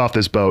he gets off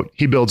this boat.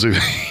 He builds a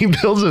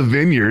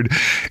vineyard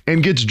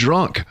and gets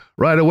drunk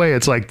right away.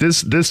 It's like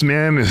this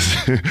man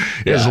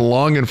is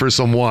longing for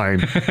some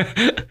wine.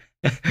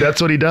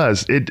 That's what he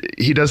does.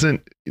 He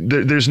doesn't,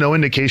 there's no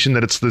indication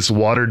that it's this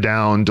watered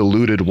down,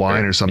 diluted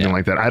wine or something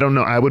like that. I don't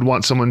know. I would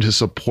want someone to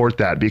support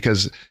that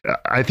because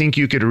I think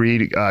you could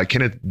read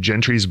Kenneth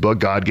Gentry's book,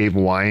 God Gave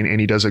Wine, and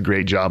he does a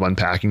great job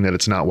unpacking that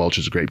it's not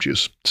Welch's grape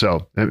juice.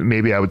 So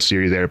maybe I would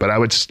steer you there, but I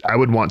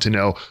would want to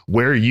know,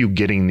 where are you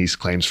getting these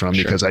claims from?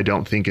 Because I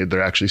don't think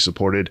they're actually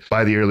supported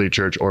by the early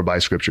church or by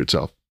scripture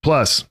itself.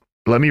 Plus,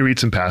 let me read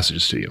some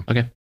passages to you.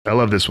 Okay. I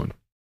love this one.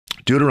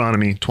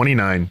 Deuteronomy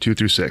 29,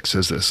 2-6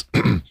 says this.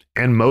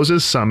 And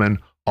Moses summoned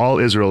all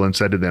Israel and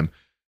said to them,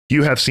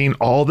 you have seen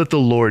all that the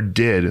Lord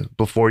did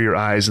before your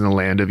eyes in the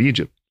land of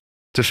Egypt,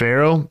 to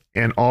Pharaoh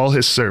and all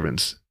his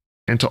servants,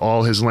 and to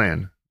all his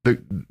land,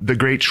 the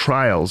great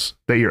trials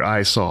that your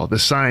eyes saw, the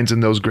signs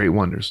and those great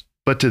wonders.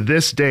 But to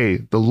this day,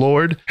 the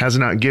Lord has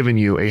not given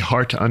you a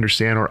heart to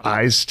understand or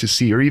eyes to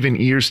see or even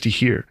ears to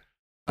hear.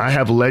 I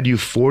have led you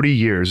 40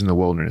 years in the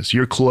wilderness.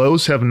 Your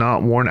clothes have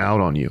not worn out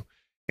on you,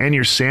 and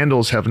your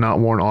sandals have not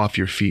worn off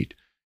your feet.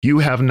 You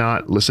have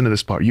not, listen to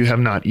this part, you have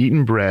not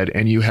eaten bread,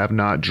 and you have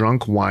not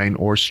drunk wine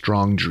or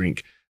strong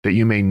drink, that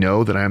you may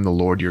know that I am the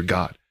Lord your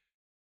God.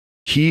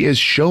 He is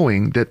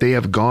showing that they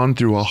have gone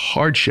through a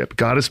hardship.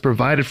 God has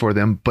provided for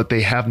them, but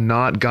they have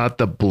not got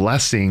the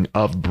blessing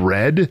of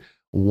bread,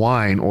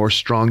 wine, or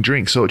strong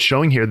drink. So it's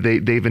showing here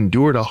they've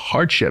endured a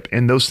hardship,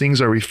 and those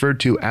things are referred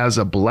to as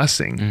a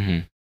blessing. Mm-hmm.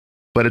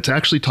 But it's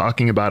actually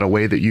talking about a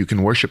way that you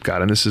can worship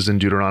God. And this is in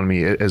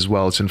Deuteronomy as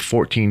well. It's in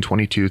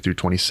 14:22 through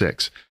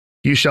 26.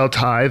 You shall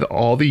tithe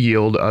all the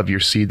yield of your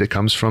seed that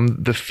comes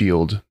from the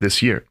field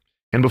this year,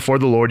 and before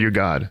the Lord your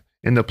God,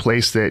 in the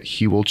place that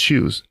he will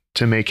choose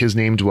to make his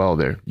name dwell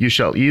there. You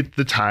shall eat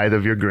the tithe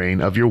of your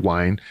grain, of your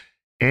wine,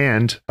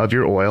 and of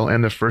your oil,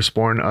 and the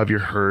firstborn of your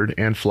herd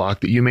and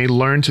flock, that you may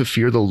learn to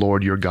fear the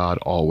Lord your God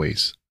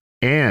always.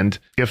 And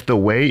if the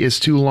way is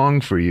too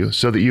long for you,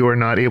 so that you are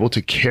not able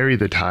to carry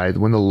the tithe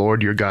when the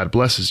Lord your God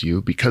blesses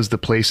you, because the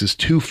place is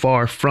too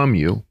far from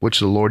you, which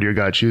the Lord your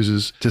God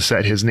chooses to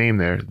set his name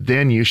there,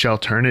 then you shall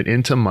turn it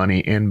into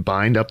money and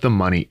bind up the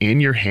money in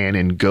your hand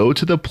and go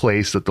to the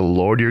place that the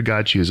Lord your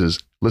God chooses.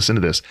 Listen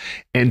to this,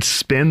 and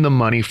spend the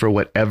money for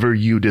whatever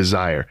you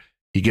desire.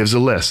 He gives a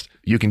list.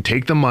 You can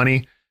take the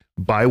money,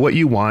 buy what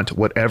you want,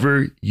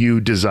 whatever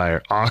you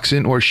desire,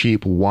 oxen or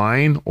sheep,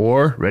 wine,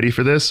 or, ready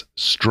for this,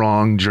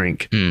 strong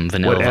drink.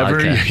 Vanilla whatever,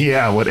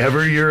 vodka.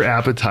 Whatever your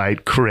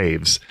appetite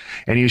craves.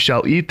 And you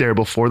shall eat there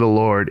before the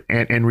Lord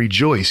and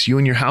rejoice, you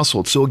and your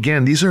household. So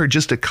again, these are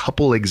just a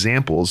couple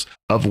examples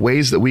of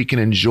ways that we can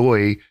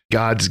enjoy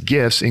God's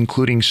gifts,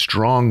 including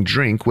strong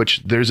drink,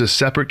 which there's a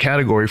separate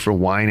category for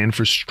wine and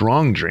for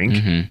strong drink.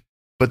 Mm-hmm.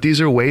 But these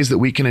are ways that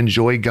we can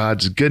enjoy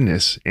God's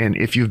goodness. And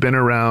if you've been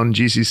around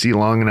GCC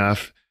long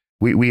enough,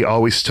 we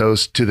always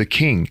toast to the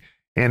King.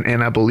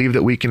 And I believe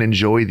that we can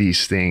enjoy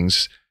these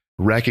things,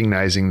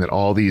 recognizing that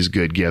all these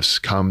good gifts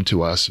come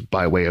to us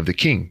by way of the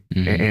King.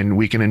 Mm-hmm. And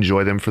we can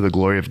enjoy them for the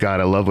glory of God.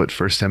 I love what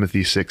 1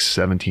 Timothy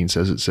 6:17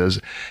 says. It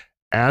says,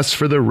 as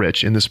for the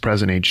rich in this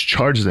present age,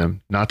 charge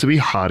them not to be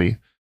haughty,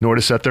 nor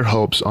to set their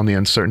hopes on the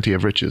uncertainty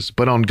of riches,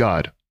 but on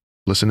God.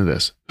 Listen to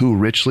this, who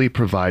richly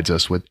provides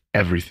us with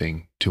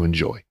everything to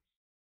enjoy.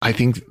 I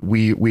think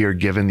we are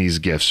given these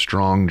gifts,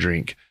 strong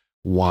drink,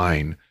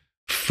 wine,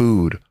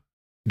 food,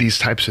 these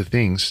types of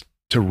things,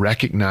 to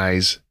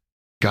recognize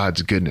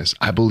God's goodness.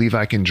 I believe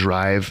I can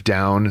drive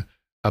down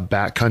a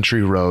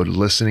backcountry road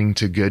listening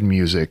to good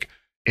music,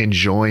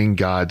 enjoying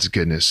God's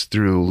goodness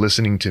through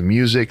listening to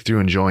music, through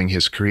enjoying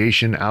his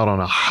creation, out on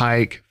a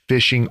hike,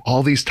 fishing,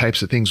 all these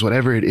types of things,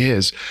 whatever it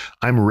is,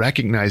 I'm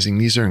recognizing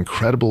these are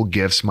incredible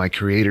gifts my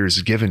Creator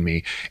has given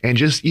me. And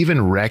just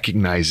even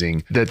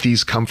recognizing that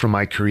these come from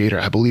my Creator,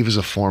 I believe is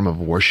a form of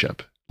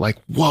worship. Like,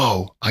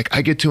 whoa, like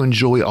I get to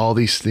enjoy all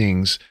these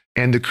things.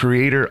 And the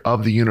Creator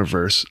of the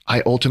universe,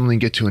 I ultimately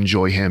get to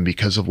enjoy him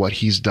because of what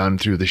he's done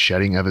through the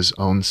shedding of his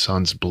own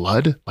son's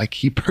blood. Like,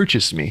 he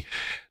purchased me.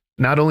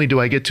 Not only do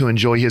I get to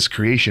enjoy his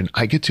creation,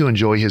 I get to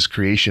enjoy his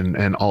creation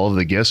and all of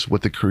the gifts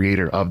with the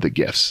Creator of the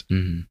gifts.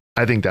 Mm-hmm.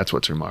 I think that's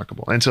what's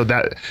remarkable. And so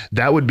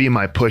that would be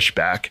my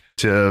pushback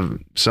to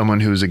someone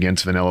who's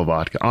against vanilla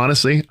vodka.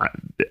 Honestly,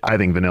 I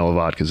think vanilla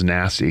vodka is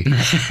nasty.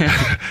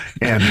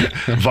 And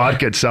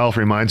vodka itself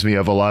reminds me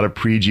of a lot of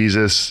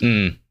pre-Jesus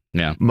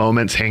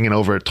moments hanging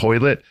over a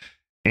toilet.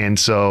 And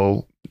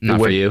so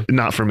for you,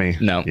 not for me.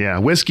 No. Yeah.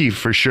 Whiskey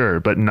for sure,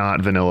 but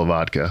not vanilla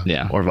vodka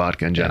or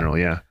vodka in general.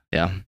 Yeah.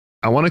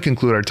 I want to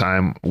conclude our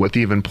time with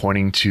even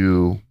pointing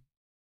to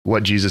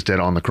what Jesus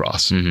did on the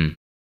cross. Mm-hmm.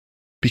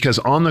 Because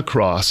on the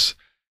cross,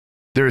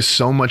 there is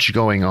so much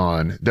going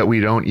on that we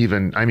don't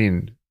even,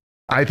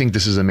 I think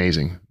this is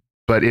amazing,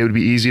 but it would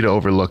be easy to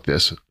overlook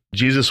this.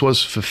 Jesus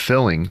was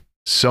fulfilling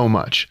so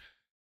much.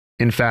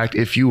 In fact,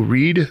 if you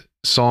read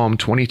Psalm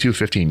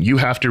 22:15, you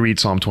have to read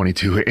Psalm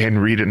 22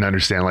 and read it and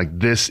understand, like,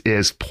 this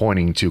is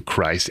pointing to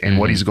Christ and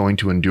what he's going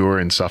to endure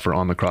and suffer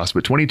on the cross.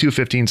 But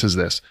 22:15 says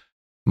this,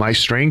 my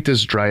strength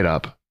is dried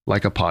up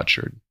like a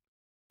potsherd,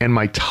 and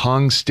my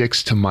tongue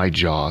sticks to my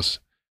jaws.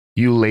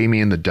 You lay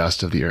me in the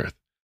dust of the earth.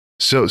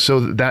 So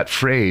that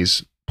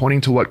phrase, pointing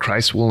to what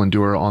Christ will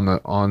endure on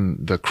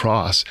the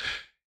cross,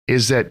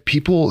 is that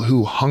people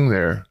who hung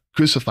there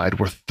crucified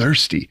were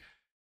thirsty,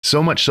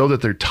 so much so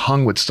that their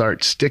tongue would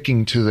start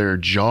sticking to their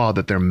jaw,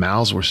 that their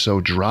mouths were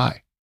so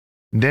dry.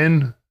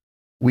 Then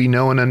we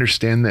know and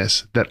understand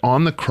this, that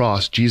on the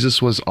cross,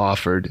 Jesus was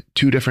offered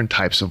two different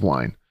types of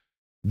wine.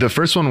 The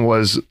first one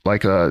was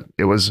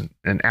it was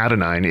an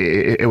anodyne.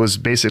 It was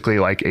basically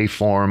like a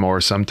form or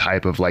some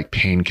type of like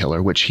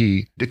painkiller, which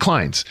he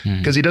declines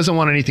because he doesn't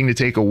want anything to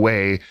take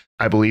away,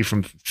 I believe,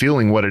 from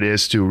feeling what it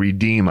is to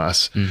redeem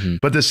us. Mm-hmm.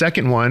 But the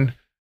second one,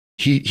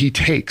 he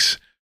takes,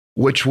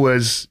 which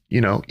was, he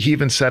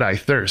even said, I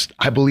thirst.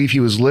 I believe he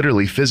was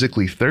literally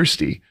physically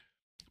thirsty,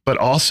 But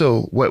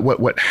also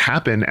what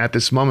happened at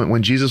this moment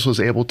when Jesus was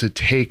able to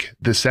take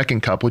the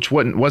second cup, which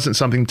wasn't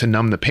something to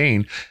numb the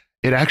pain,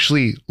 it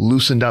actually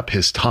loosened up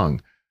his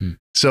tongue.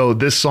 So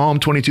this Psalm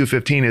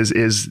 22:15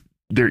 is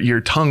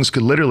your tongues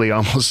could literally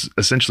almost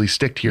essentially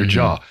stick to your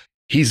jaw.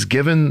 He's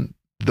given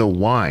the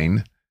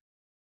wine,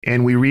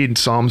 and we read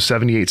Psalm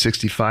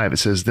 78:65. It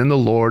says, "Then the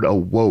Lord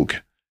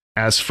awoke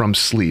as from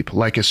sleep,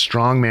 like a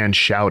strong man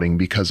shouting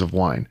because of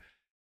wine."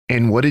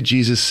 And what did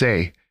Jesus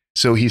say?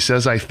 So he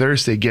says, "I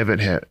thirst." They give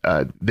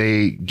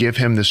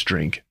him this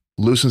drink,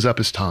 loosens up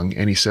his tongue,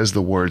 and he says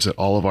the words that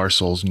all of our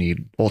souls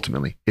need.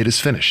 Ultimately, it is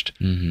finished.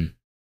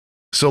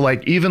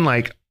 So even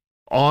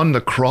on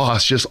the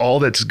cross, just all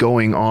that's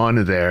going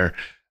on there,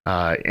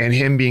 and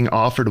him being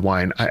offered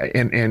wine,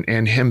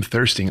 and him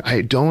thirsting.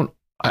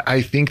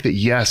 I think that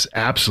yes,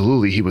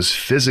 absolutely, he was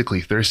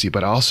physically thirsty,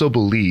 but I also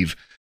believe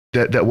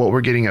that what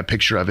we're getting a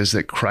picture of is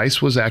that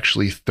Christ was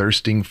actually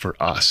thirsting for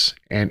us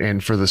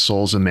and for the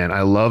souls of men.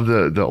 I love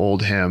the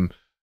old hymn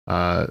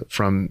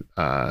from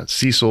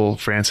Cecil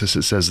Francis.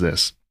 It says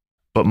this: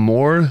 "But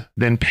more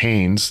than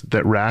pains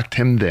that racked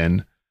him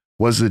then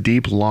was the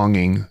deep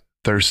longing,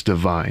 thirst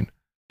divine,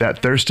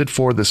 that thirsted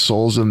for the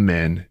souls of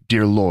men,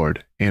 dear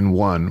Lord, and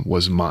one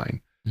was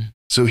mine."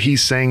 So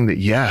he's saying that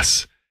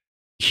yes,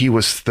 he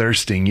was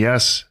thirsting.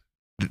 Yes,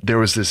 there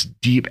was this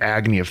deep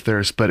agony of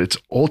thirst, but it's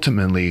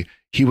ultimately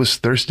he was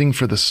thirsting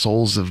for the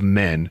souls of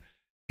men,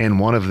 and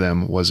one of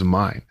them was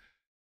mine.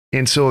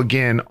 And so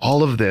again,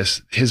 all of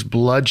this, his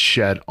blood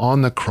shed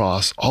on the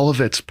cross, all of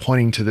it's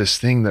pointing to this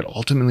thing that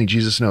ultimately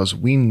Jesus knows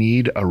we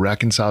need a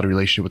reconciled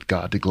relationship with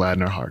God to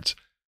gladden our hearts.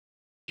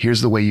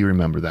 Here's the way you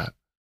remember that: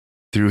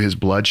 through his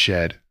blood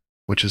shed,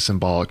 which is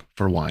symbolic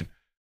for wine.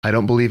 I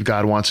don't believe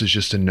God wants us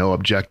just to know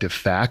objective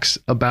facts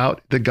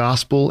about the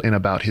gospel and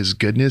about his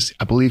goodness.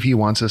 I believe he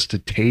wants us to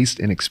taste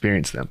and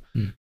experience them.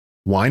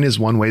 Wine is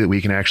one way that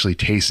we can actually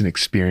taste and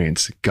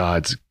experience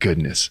God's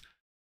goodness.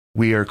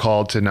 We are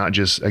called to not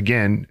just,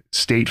 again,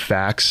 state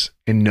facts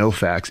and know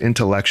facts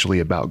intellectually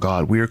about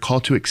God. We are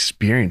called to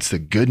experience the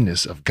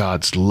goodness of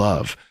God's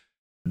love,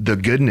 the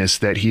goodness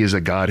that he is a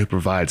God who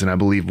provides. And I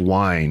believe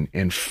wine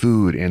and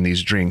food and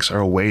these drinks are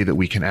a way that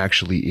we can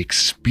actually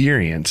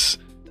experience,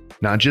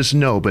 not just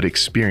know, but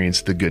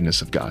experience the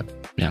goodness of God.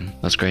 Yeah,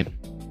 that's great.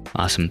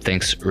 Awesome.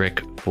 Thanks,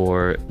 Rick,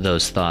 for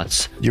those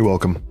thoughts. You're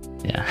welcome.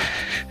 Yeah.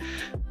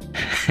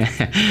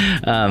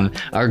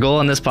 Our goal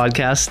on this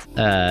podcast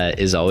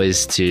is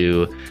always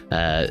to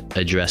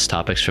address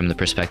topics from the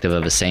perspective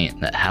of a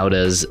saint. How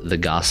does the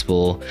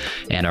gospel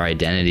and our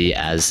identity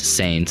as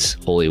saints,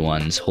 holy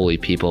ones, holy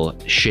people,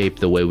 shape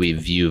the way we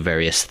view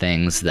various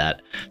things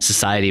that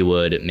society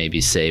would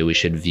maybe say we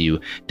should view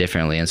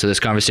differently? And so this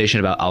conversation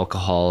about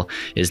alcohol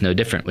is no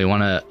different. We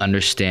want to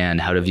understand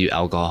how to view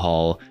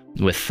alcohol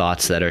with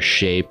thoughts that are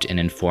shaped and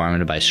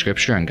informed by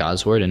scripture and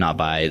God's word and not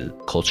by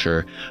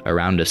culture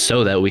around us,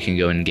 so that we can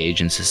go engage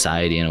in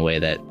society in a way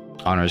that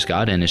honors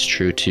God and is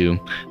true to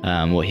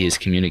what he has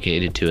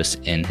communicated to us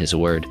in his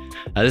word.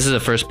 This is the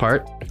first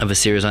part of a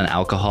series on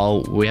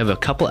alcohol. We have a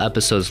couple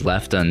episodes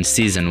left on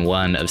season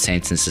 1 of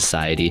Saints in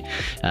Society,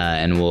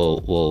 and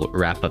we'll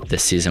wrap up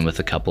this season with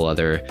a couple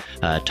other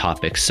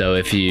topics. So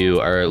if you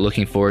are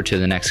looking forward to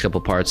the next couple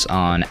parts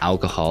on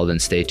alcohol, then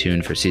stay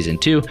tuned for season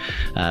 2,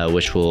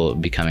 which will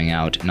be coming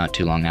out not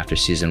too long after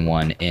season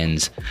 1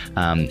 ends.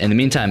 In the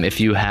meantime, if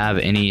you have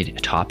any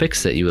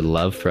topics that you would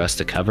love for us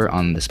to cover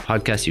on this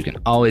podcast, you can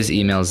always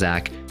email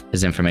Zach.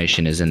 His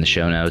information is in the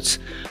show notes.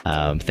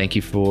 Thank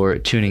you for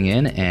tuning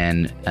in,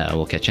 and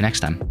we'll catch you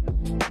next time.